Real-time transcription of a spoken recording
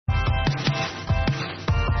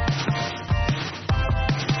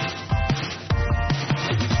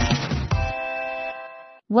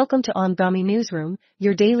Welcome to Angami Newsroom,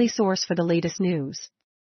 your daily source for the latest news.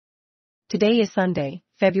 Today is Sunday,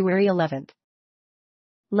 February 11th.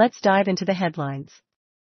 Let's dive into the headlines.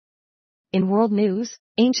 In world news,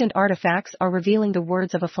 ancient artifacts are revealing the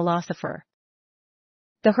words of a philosopher.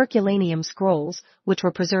 The Herculaneum scrolls, which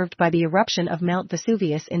were preserved by the eruption of Mount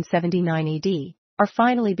Vesuvius in 79 AD, are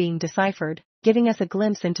finally being deciphered, giving us a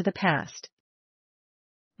glimpse into the past.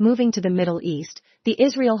 Moving to the Middle East, the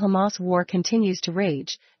Israel-Hamas war continues to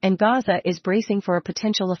rage, and Gaza is bracing for a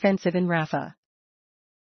potential offensive in Rafah.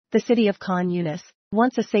 The city of Khan Yunis,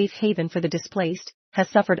 once a safe haven for the displaced, has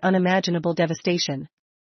suffered unimaginable devastation.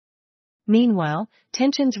 Meanwhile,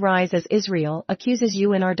 tensions rise as Israel accuses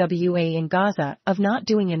UNRWA in Gaza of not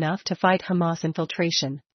doing enough to fight Hamas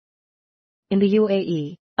infiltration. In the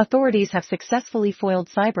UAE, authorities have successfully foiled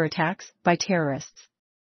cyber attacks by terrorists.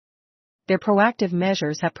 Their proactive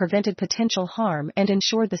measures have prevented potential harm and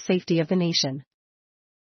ensured the safety of the nation.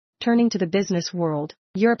 Turning to the business world,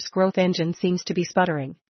 Europe's growth engine seems to be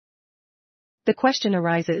sputtering. The question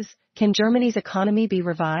arises, can Germany's economy be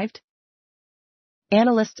revived?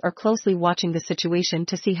 Analysts are closely watching the situation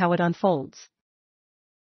to see how it unfolds.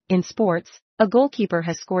 In sports, a goalkeeper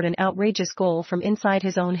has scored an outrageous goal from inside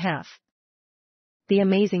his own half. The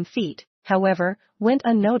amazing feat, however, went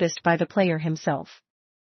unnoticed by the player himself.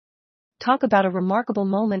 Talk about a remarkable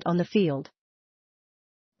moment on the field.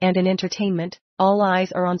 And in entertainment, all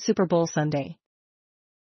eyes are on Super Bowl Sunday.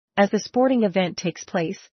 As the sporting event takes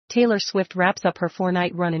place, Taylor Swift wraps up her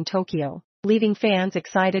 4-night run in Tokyo, leaving fans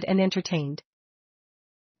excited and entertained.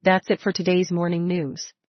 That's it for today's morning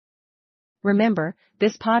news. Remember,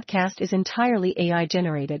 this podcast is entirely AI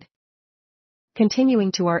generated.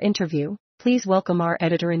 Continuing to our interview, please welcome our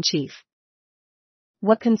editor-in-chief.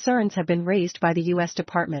 What concerns have been raised by the U.S.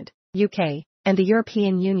 Department, UK, and the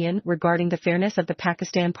European Union regarding the fairness of the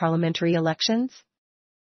Pakistan parliamentary elections?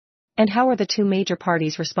 And how are the two major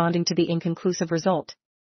parties responding to the inconclusive result?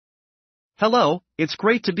 Hello, it's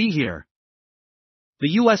great to be here.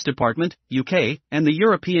 The US Department, UK, and the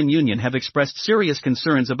European Union have expressed serious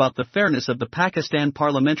concerns about the fairness of the Pakistan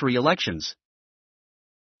parliamentary elections.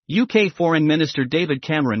 UK Foreign Minister David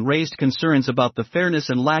Cameron raised concerns about the fairness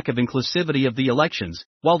and lack of inclusivity of the elections,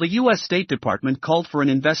 while the US State Department called for an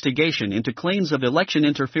investigation into claims of election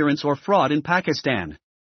interference or fraud in Pakistan.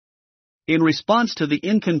 In response to the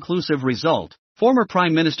inconclusive result, former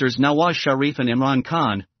Prime Ministers Nawaz Sharif and Imran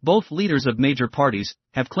Khan, both leaders of major parties,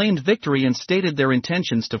 have claimed victory and stated their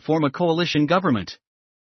intentions to form a coalition government.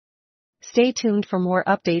 Stay tuned for more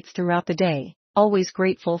updates throughout the day, always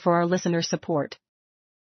grateful for our listener support.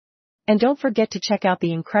 And don't forget to check out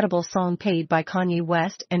the incredible song Paid by Kanye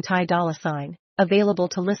West and Ty Dolla $ign, available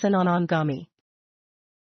to listen on Angami.